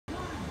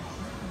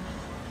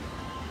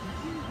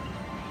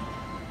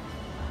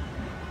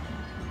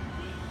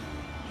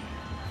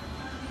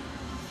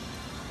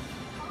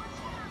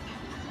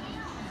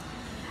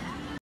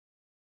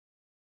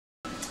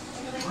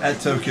at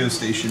Tokyo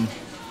Station.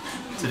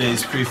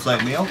 Today's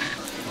pre-flight meal.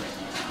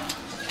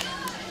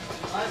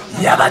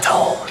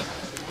 Yamato!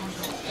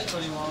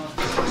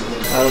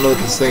 I don't know what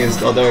this thing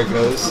is. Oh, there it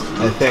goes.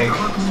 I think.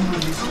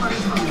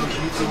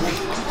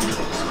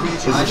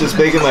 Is it just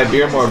making my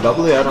beer more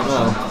bubbly? I don't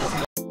know.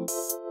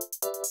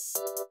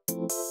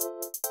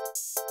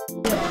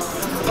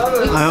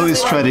 I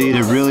always try to eat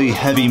a really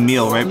heavy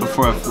meal right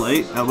before a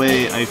flight. That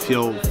way I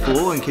feel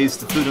full in case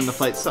the food on the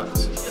flight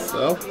sucks.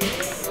 So,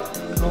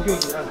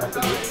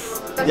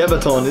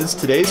 Yabaton is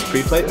today's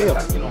pre-flight meal.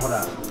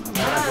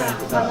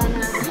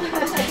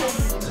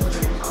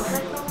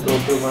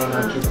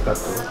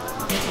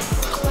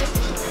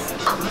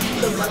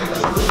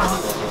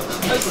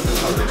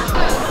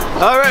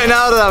 Alright,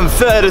 now that I'm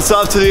fed, it's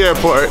off to the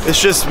airport.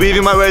 It's just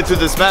weaving my way through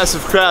this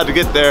massive crowd to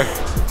get there.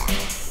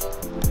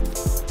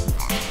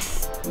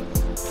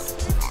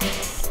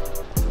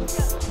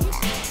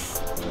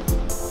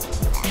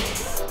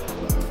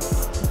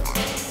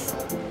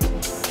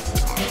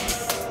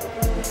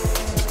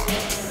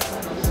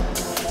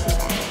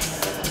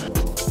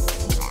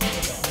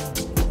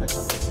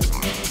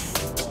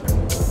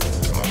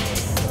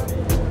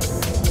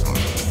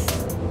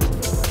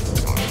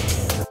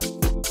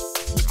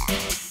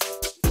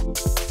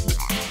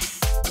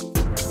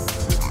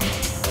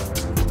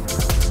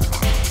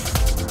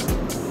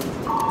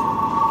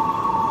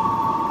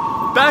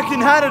 Back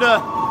in Canada,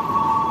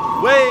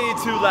 way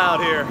too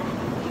loud here.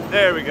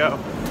 There we go.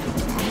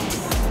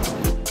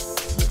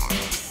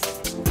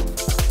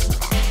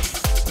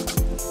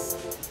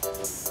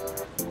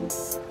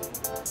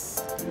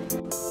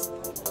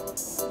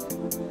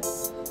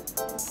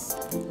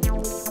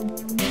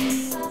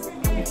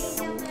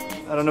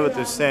 I don't know what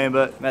they're saying,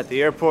 but I'm at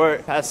the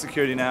airport, past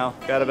security now.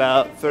 Got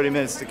about 30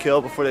 minutes to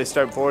kill before they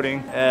start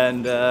boarding,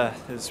 and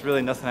there's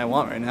really nothing I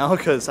want right now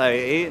because I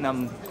ate and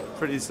I'm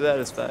pretty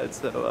satisfied.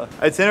 So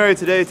itinerary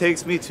today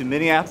takes me to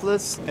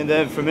Minneapolis, and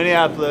then from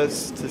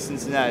Minneapolis to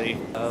Cincinnati.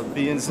 I'll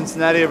be in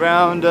Cincinnati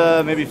around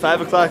maybe 5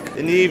 o'clock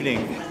in the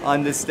evening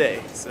on this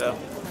day. So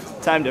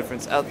time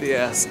difference out the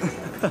ass.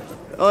 The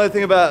only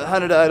thing about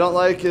Haneda I don't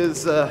like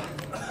is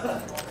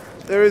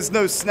there is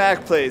no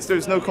snack place.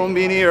 There's no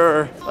konbini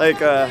or like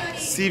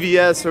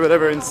CVS or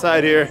whatever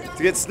inside here.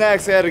 To get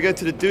snacks, I had to go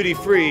to the duty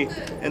free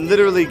and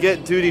literally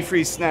get duty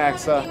free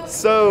snacks.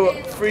 So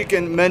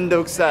freaking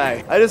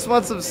mendokusai. I just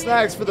want some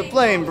snacks for the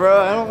plane,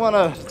 bro. I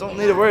don't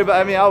need to worry about.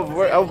 I mean,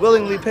 I'll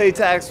willingly pay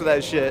tax for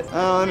that shit.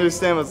 I don't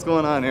understand what's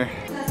going on here.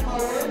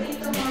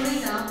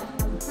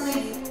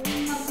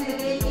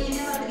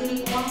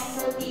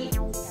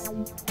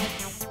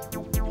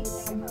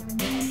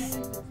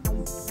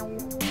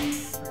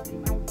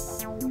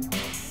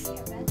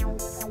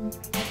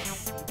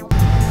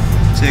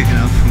 Taking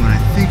up from what I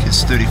think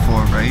is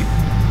 34, right?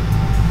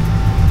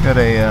 Got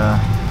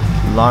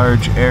a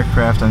large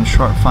aircraft on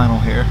short final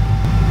here.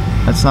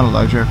 That's not a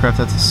large aircraft,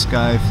 that's a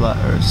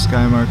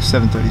Skymark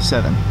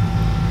 737.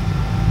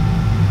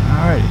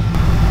 Alrighty.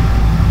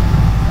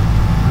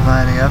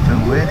 Lining up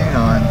and waiting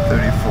on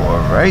 34,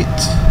 right?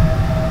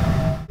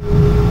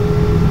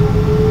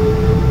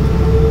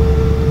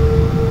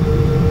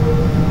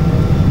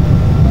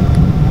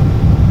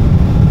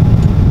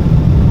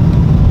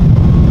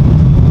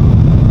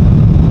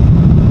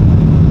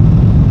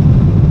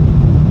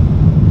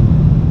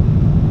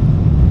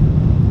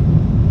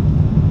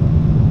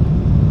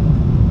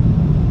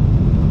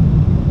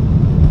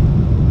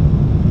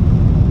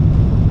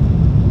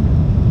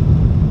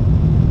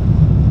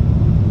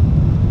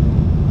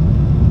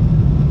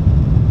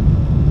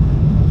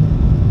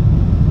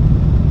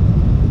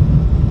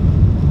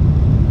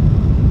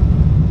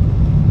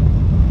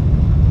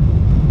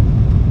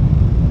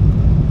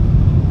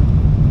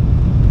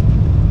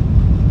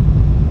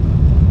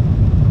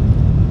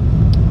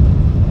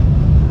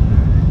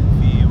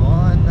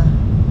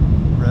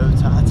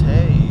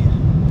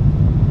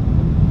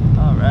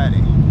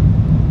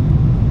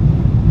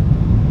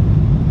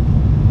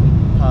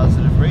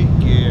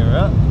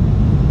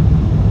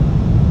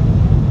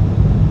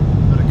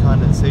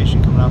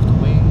 Coming off the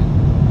wing.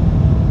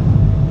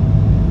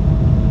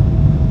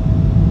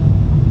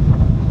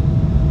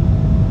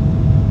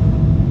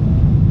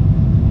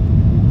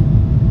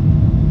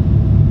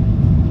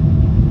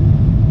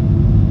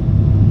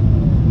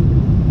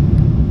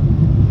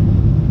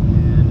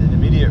 And an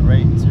immediate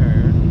right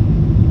turn.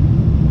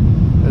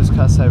 There's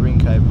Kasai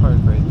Rinkai Park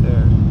right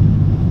there.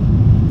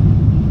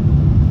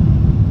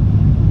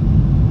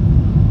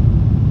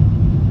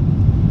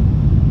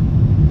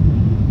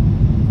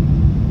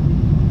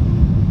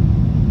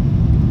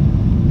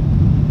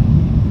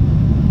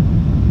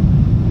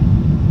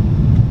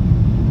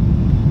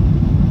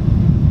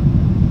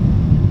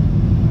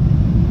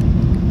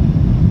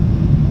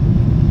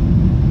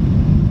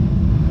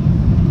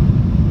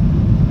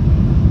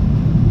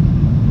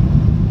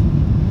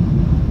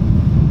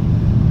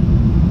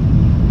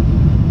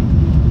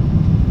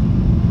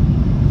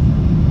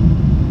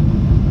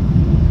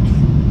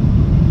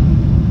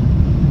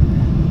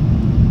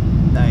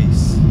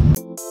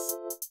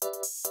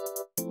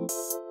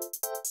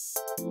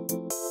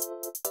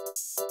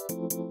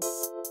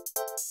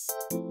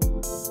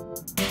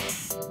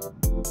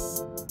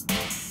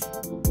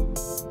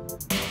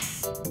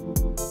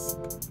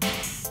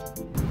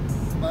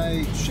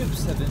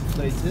 ships have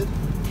inflated.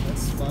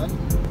 That's fun.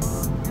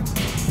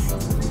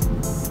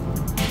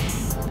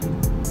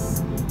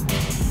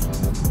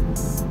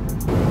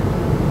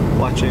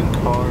 Watching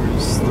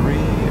Cars 3.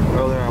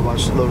 Earlier I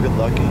watched Logan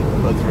Lucky.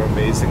 Both were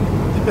amazing.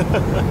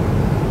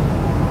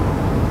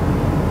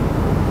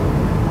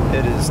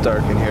 It is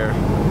dark in here.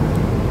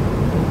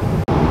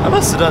 I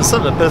must have done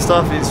something to piss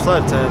off these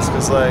flight attendants,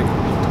 because like,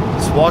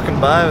 just walking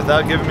by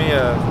without giving me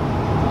a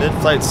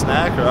mid-flight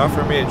snack or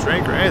offering me a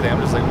drink or anything. I'm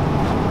just like,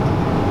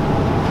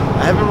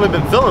 I haven't really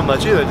been filming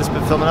much either. I've just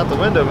been filming out the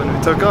window when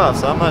we took off,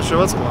 so I'm not sure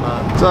what's going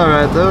on. It's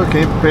alright though,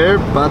 came prepared,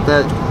 bought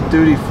that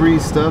duty-free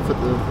stuff at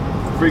the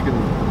freaking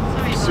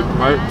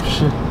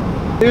supermarket.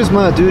 Here's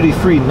my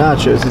duty-free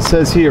nachos. It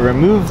says here,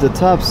 remove the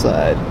top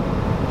side.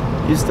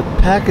 Use the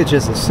package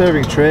as a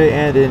serving tray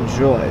and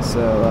enjoy.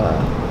 So,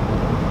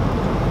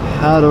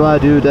 how do I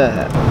do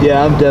that?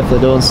 Yeah, I'm definitely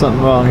doing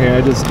something wrong here.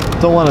 I just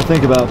don't want to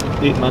think about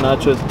eating my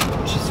nachos.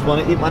 Just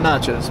want to eat my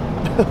nachos.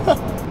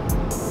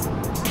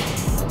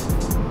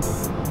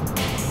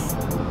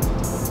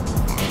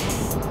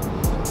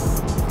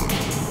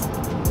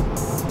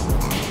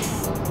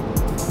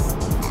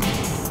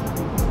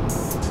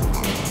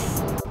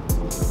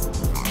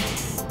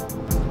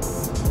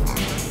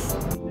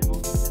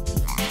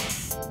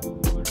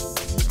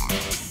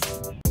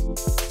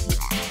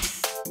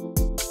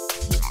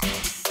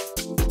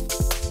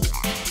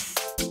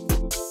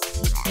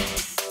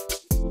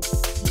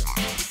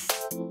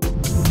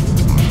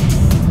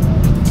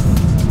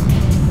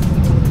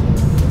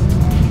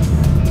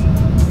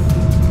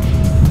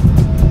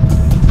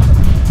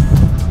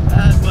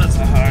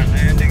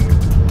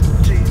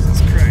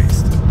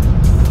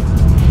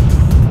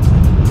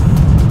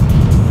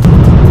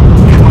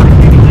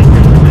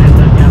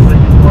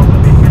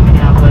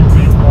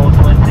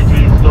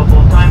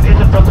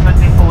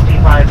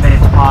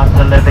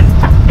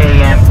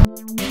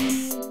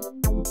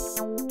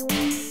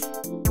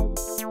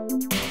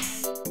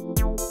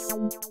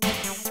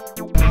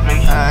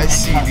 I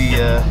see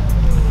the,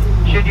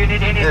 should you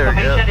need any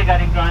information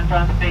regarding ground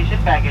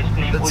transportation, baggage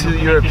claim, the two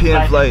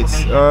European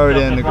flights are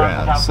already on the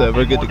ground, so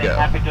we're good to go.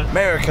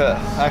 America!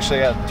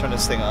 Actually, I gotta turn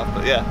this thing off,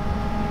 but yeah.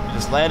 We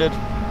just landed.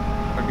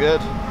 We're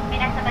good.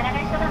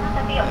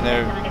 And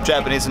their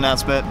Japanese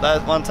announcement.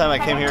 One time I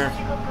came here,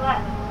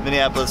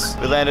 Minneapolis,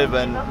 we landed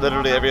when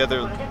literally every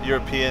other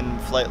European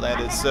flight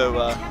landed, so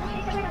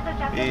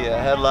we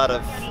had a lot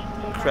of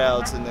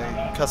crowds in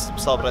the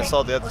customs hall, but I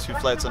saw the other two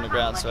flights on the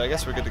ground, so I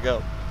guess we're good to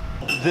go.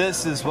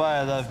 This is why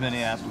I love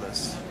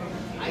Minneapolis.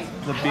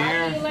 The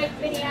beer. Why do you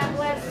like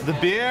Minneapolis? The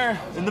beer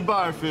and the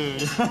bar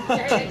food.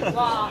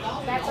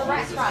 Well, that's a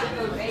restaurant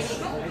food, baby.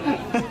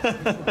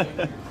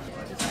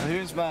 Well,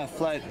 here's my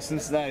flight to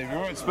Cincinnati. We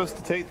weren't supposed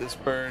to take this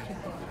bird. We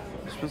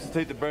were supposed to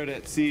take the bird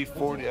at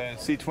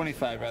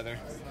C25 rather.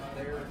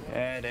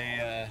 And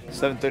a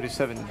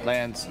 737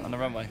 lands on the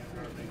runway.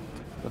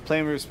 The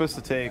plane we were supposed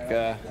to take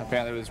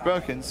apparently was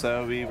broken,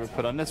 so we were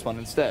put on this one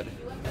instead.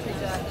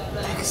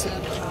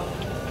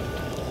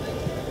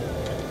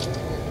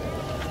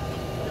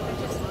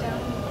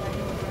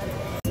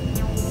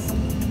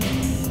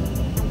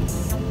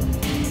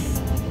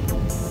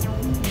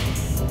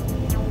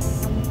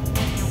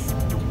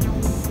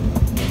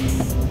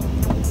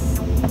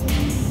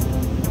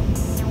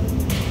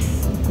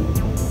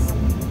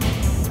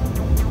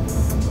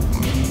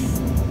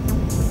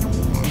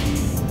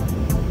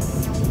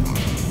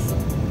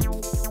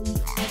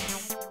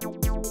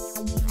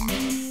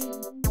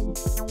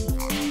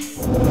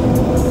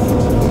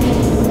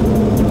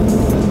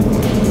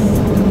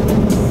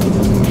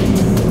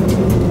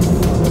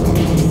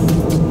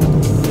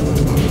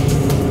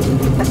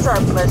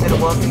 Pleasure to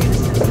welcome you to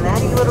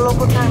Cincinnati, where the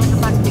local time is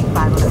approximately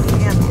 5:11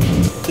 p.m.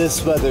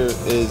 This weather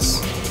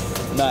is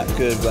not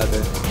good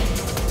weather.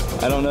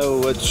 I don't know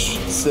which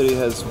city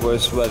has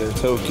worse weather,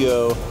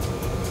 Tokyo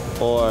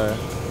or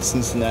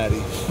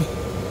Cincinnati.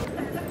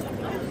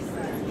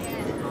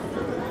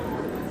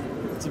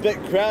 It's a bit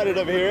crowded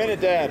over here, isn't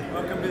it, Dad?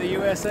 Welcome to the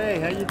USA.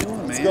 How you doing,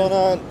 man? What's going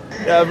on?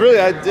 Yeah, really,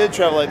 I did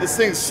travel light. This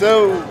thing's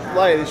so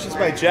light. It's just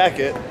my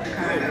jacket. You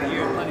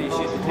have plenty of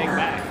shit to take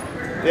back.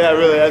 Yeah,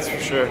 really, that's for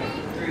sure.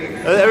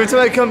 Every time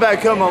I come back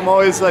home, I'm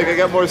always like, I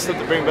got more stuff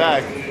to bring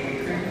back.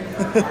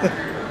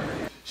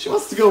 She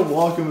wants to go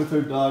walking with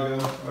her doggo,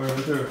 or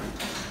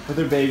with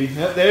her baby.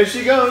 Yep, there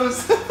she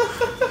goes.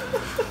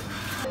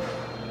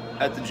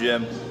 At the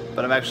gym,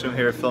 but I'm actually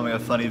here filming a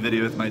funny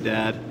video with my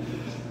dad.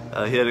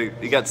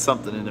 He got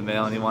something in the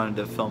mail and he wanted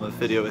to film a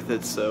video with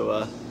it,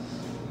 so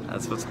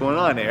that's what's going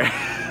on here.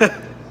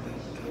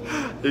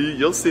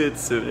 You'll see it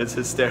soon. It's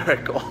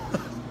hysterical.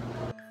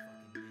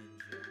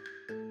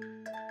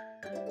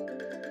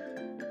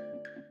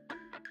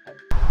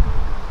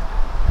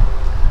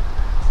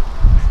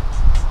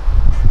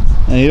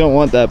 And you don't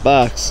want that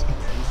box.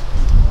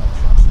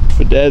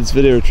 For Dad's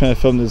video, we're trying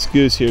to film this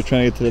goose here,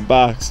 trying to get to the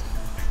box.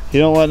 You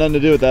don't want nothing to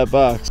do with that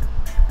box.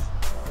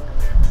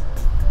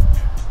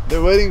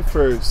 They're waiting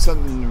for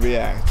something to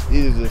react.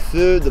 Either the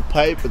food, the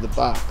pipe, or the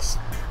box.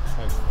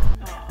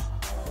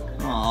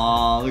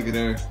 Aw, look at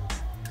her.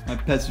 My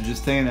pets are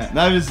just hanging out.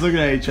 Now I'm just looking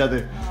at each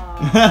other.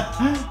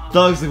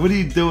 Dog's like, what are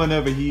you doing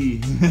over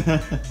here?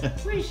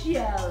 Where's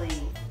Shelly?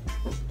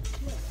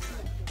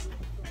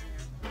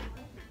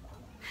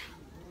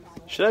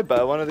 Should I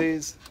buy one of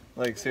these?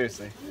 Like,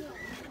 seriously.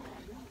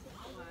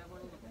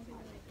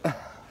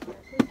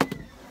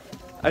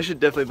 I should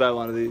definitely buy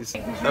one of these.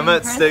 I'm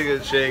at Steak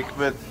and Shake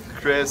with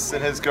Chris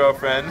and his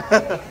girlfriend.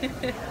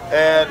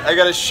 And I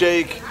got a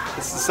shake.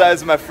 It's the size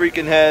of my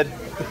freaking head.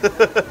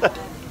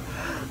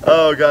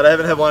 Oh god, I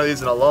haven't had one of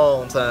these in a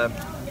long time.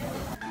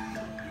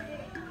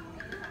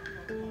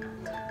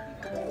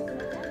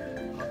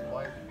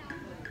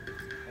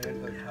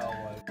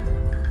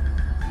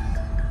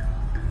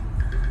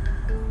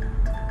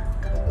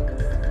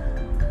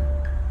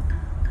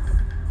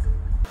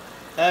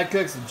 I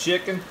cooked some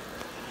chicken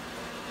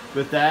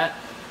with that.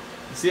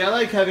 See, I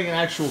like having an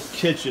actual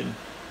kitchen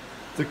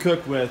to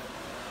cook with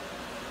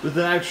an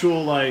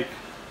actual, like,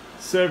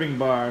 serving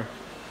bar.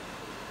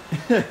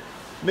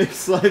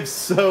 Makes life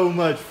so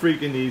much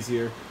freaking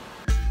easier.